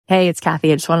Hey, it's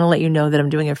Kathy. I just want to let you know that I'm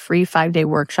doing a free 5-day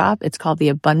workshop. It's called the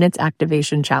Abundance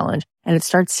Activation Challenge, and it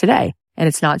starts today. And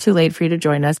it's not too late for you to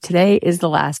join us. Today is the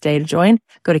last day to join.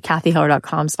 Go to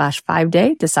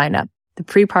kathyheller.com/5day to sign up. The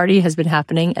pre-party has been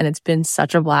happening and it's been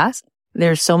such a blast.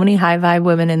 There's so many high vibe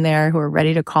women in there who are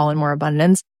ready to call in more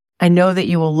abundance. I know that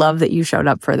you will love that you showed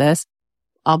up for this.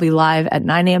 I'll be live at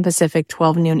 9 a.m. Pacific,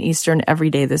 12 noon Eastern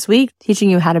every day this week, teaching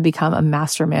you how to become a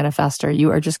master manifester.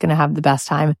 You are just going to have the best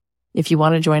time. If you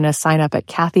want to join us, sign up at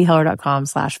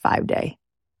kathyheller.com/5day.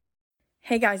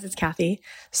 Hey guys, it's Kathy.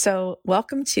 So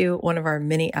welcome to one of our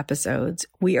mini episodes.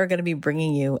 We are going to be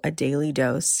bringing you a daily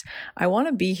dose. I want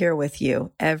to be here with you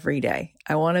every day.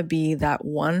 I want to be that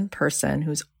one person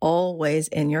who's always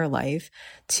in your life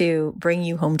to bring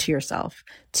you home to yourself,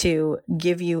 to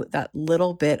give you that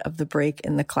little bit of the break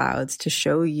in the clouds, to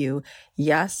show you,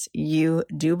 yes, you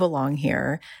do belong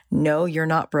here. No, you're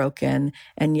not broken.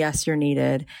 And yes, you're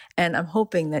needed. And I'm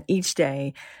hoping that each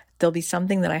day there'll be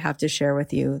something that I have to share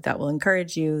with you that will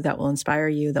encourage you, that will inspire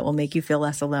you, that will make you feel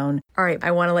less alone. All right,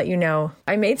 I want to let you know,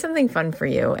 I made something fun for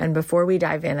you. And before we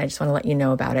dive in, I just want to let you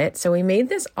know about it. So we made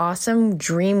this awesome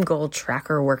dream goal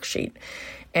tracker worksheet.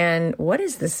 And what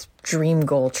is this dream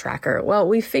goal tracker? Well,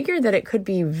 we figured that it could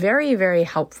be very, very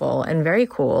helpful and very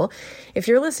cool. If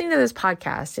you're listening to this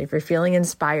podcast, if you're feeling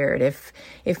inspired, if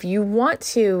you want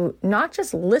to not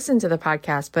just listen to the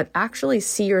podcast, but actually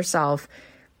see yourself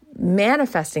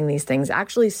manifesting these things,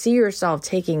 actually see yourself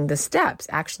taking the steps,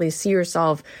 actually see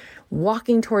yourself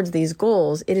walking towards these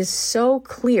goals, it is so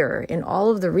clear in all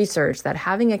of the research that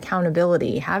having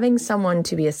accountability, having someone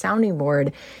to be a sounding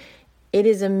board, it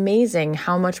is amazing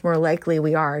how much more likely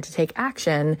we are to take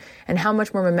action and how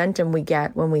much more momentum we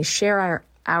get when we share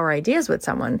our ideas with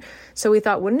someone. So we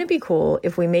thought, wouldn't it be cool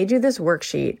if we made you this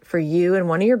worksheet for you and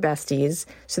one of your besties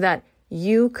so that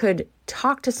you could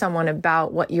talk to someone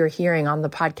about what you're hearing on the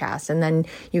podcast. And then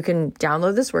you can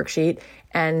download this worksheet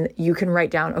and you can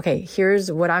write down, okay,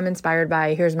 here's what I'm inspired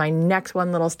by. Here's my next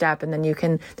one little step. And then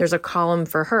there's a column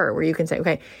for her where you can say,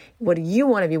 okay, what do you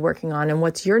want to be working on? And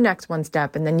what's your next one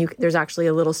step? And then there's actually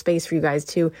a little space for you guys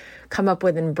to come up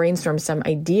with and brainstorm some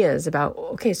ideas about,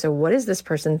 okay, so what is this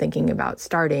person thinking about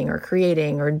starting or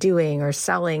creating or doing or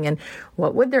selling? And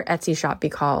what would their Etsy shop be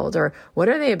called? Or what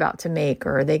are they about to make?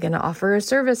 Or are they going to offer a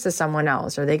service to someone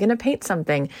else? Are they going to paint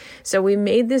something? So we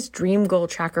made this dream goal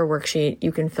tracker worksheet.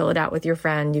 You can fill it out with your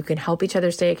friend. You can help each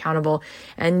other stay accountable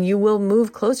and you will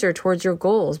move closer towards your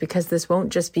goals because this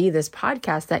won't just be this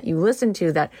podcast that you listen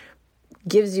to that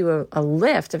gives you a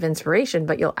lift of inspiration,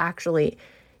 but you'll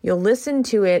listen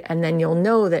to it and then you'll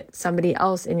know that somebody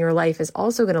else in your life is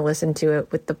also going to listen to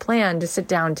it with the plan to sit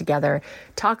down together,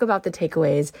 talk about the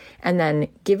takeaways, and then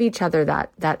give each other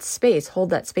that space, hold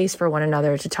that space for one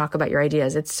another to talk about your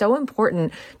ideas. It's so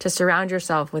important to surround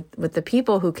yourself with the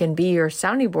people who can be your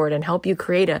sounding board and help you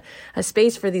create a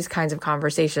space for these kinds of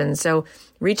conversations. So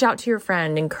reach out to your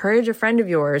friend, encourage a friend of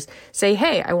yours, say,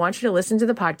 hey, I want you to listen to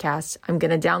the podcast. I'm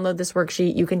going to download this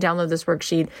worksheet. You can download this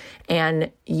worksheet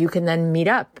and you can then meet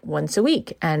up once a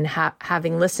week. And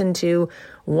having listened to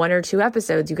 1 or 2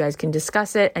 episodes, you guys can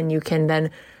discuss it and you can then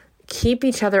keep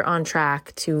each other on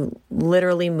track to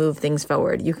literally move things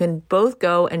forward. You can both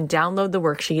go and download the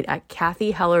worksheet at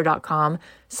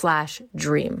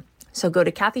kathyheller.com/dream. So go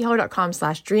to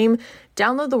kathyheller.com/dream,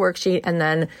 download the worksheet, and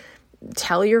then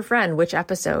tell your friend which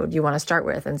episode you want to start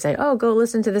with and say, oh, go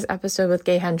listen to this episode with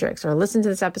Gay Hendricks or listen to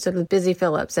this episode with Busy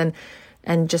Phillips and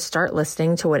just start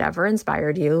listening to whatever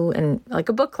inspired you. And like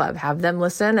a book club, have them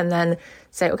listen and then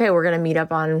say, okay, we're going to meet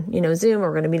up on, Zoom, or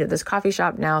we're going to meet at this coffee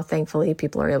shop. Now, thankfully,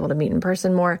 people are able to meet in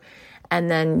person more.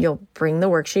 And then you'll bring the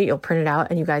worksheet, you'll print it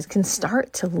out, and you guys can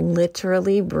start to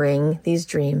literally bring these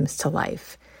dreams to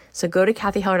life. So go to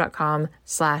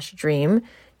kathyheller.com/dream,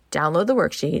 download the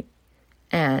worksheet,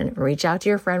 and reach out to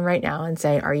your friend right now and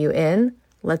say, are you in?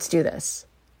 Let's do this.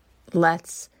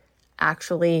 Let's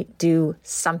actually do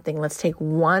something. Let's take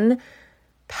one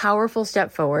powerful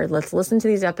step forward. Let's listen to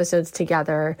these episodes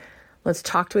together. Let's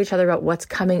talk to each other about what's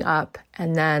coming up.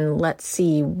 And then let's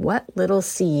see what little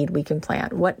seed we can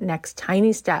plant, what next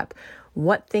tiny step,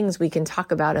 what things we can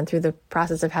talk about. And through the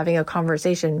process of having a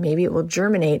conversation, maybe it will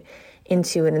germinate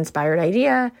into an inspired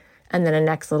idea and then a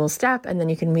next little step. And then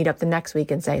you can meet up the next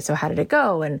week and say, so how did it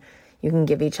go? And you can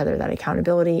give each other that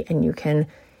accountability and you can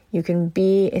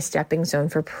be a stepping stone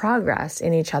for progress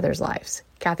in each other's lives.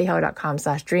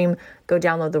 kathyheller.com/dream. Go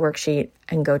download the worksheet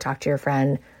and go talk to your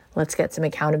friend. Let's get some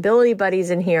accountability buddies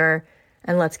in here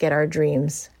and let's get our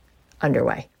dreams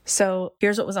underway. So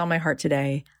here's what was on my heart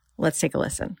today. Let's take a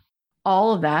listen.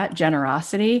 All of that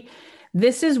generosity,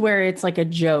 this is where it's like a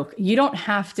joke. You don't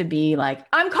have to be like,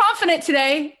 I'm confident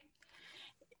today.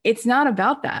 it's not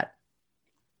about that.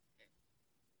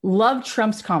 Love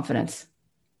trumps confidence.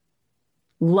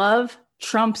 Love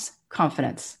trumps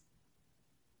confidence.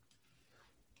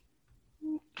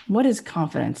 What is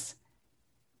confidence?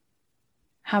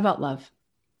 How about love?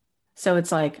 So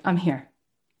it's like, I'm here.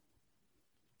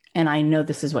 And I know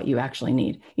this is what you actually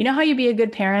need. You know how you be a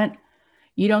good parent?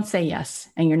 You don't say yes,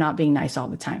 and you're not being nice all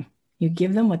the time. You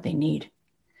give them what they need.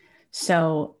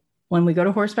 So when we go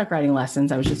to horseback riding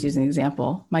lessons, I was just using an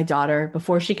example. My daughter,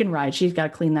 before she can ride, she's got to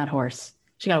clean that horse.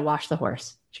 She got to wash the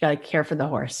horse. She got to care for the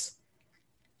horse.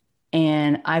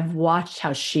 And I've watched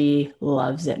how she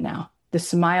loves it now. The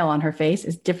smile on her face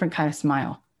is a different kind of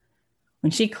smile.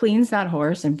 When she cleans that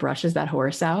horse and brushes that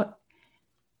horse out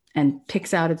and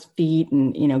picks out its feet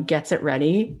and, gets it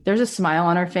ready, there's a smile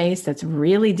on her face that's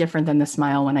really different than the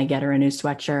smile when I get her a new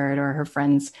sweatshirt or her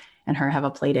friends and her have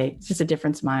a play date. It's just a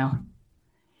different smile.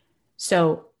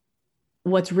 So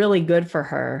what's really good for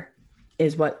her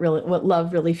is what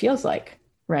love really feels like,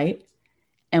 right?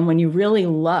 And when you really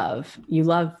love,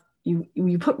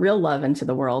 you put real love into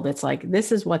the world. It's like,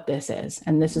 this is what this is,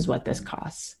 and this is what this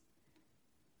costs.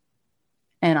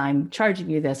 And I'm charging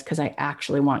you this because I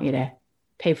actually want you to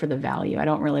pay for the value. I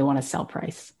don't really want to sell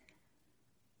price,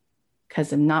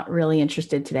 because I'm not really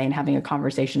interested today in having a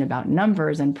conversation about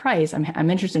numbers and price.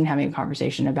 I'm interested in having a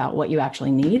conversation about what you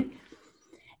actually need.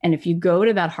 And if you go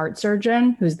to that heart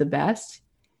surgeon, who's the best,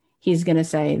 he's going to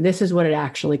say, this is what it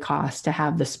actually costs to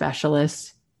have the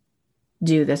specialist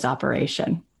do this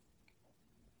operation.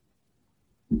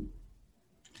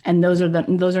 And those are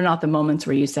not the moments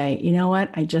where you say, you know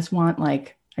what, I just want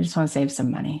to save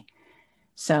some money.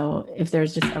 So if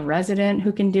there's just a resident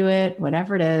who can do it,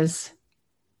 whatever it is,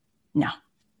 no,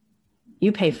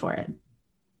 you pay for it.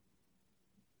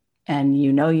 And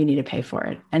you need to pay for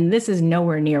it. And this is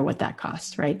nowhere near what that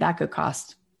costs, right? That could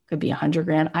be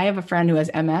 $100,000. I have a friend who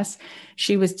has MS.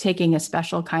 She was taking a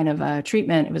special kind of a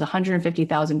treatment. It was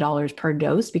 $150,000 per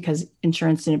dose because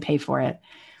insurance didn't pay for it.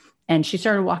 And she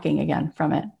started walking again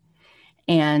from it.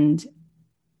 And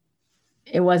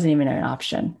it wasn't even an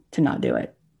option to not do it.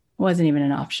 It wasn't even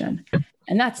an option.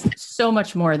 And that's so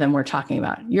much more than we're talking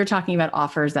about. You're talking about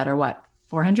offers that are what?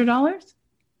 $400? $500?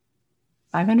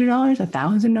 $1,000?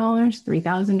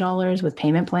 $3,000 with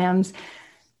payment plans?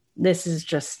 This is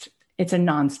just, it's a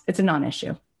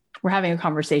non-issue. We're having a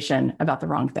conversation about the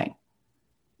wrong thing.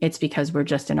 It's because we're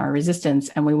just in our resistance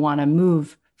and we want to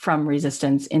move from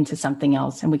resistance into something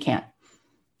else, and we can't.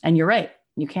 And you're right,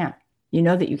 you can't. You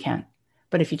know that you can't.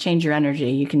 But if you change your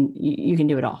energy, you can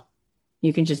do it all.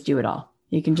 You can just do it all.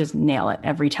 You can just nail it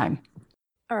every time.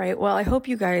 All right. Well, I hope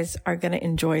you guys are going to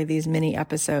enjoy these mini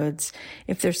episodes.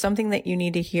 If there's something that you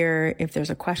need to hear, if there's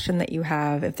a question that you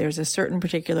have, if there's a certain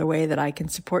particular way that I can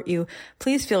support you,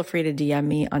 please feel free to DM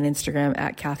me on Instagram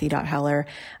at Kathy.Heller.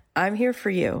 I'm here for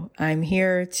you. I'm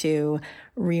here to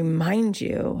remind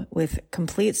you with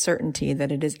complete certainty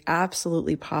that it is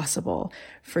absolutely possible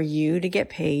for you to get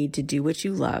paid to do what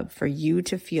you love, for you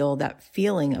to feel that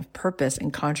feeling of purpose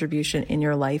and contribution in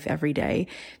your life every day,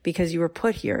 because you were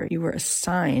put here. You were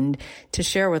assigned to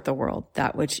share with the world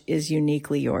that which is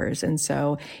uniquely yours. And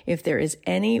so if there is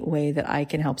any way that I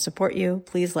can help support you,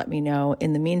 please let me know.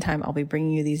 In the meantime, I'll be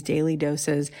bringing you these daily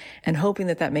doses and hoping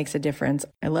that that makes a difference.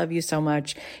 I love you so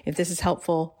much. If this is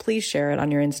helpful, please share it on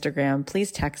your Instagram.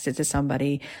 Please text it to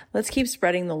somebody. Let's keep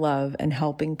spreading the love and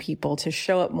helping people to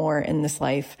show up more in this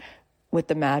life with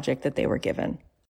the magic that they were given.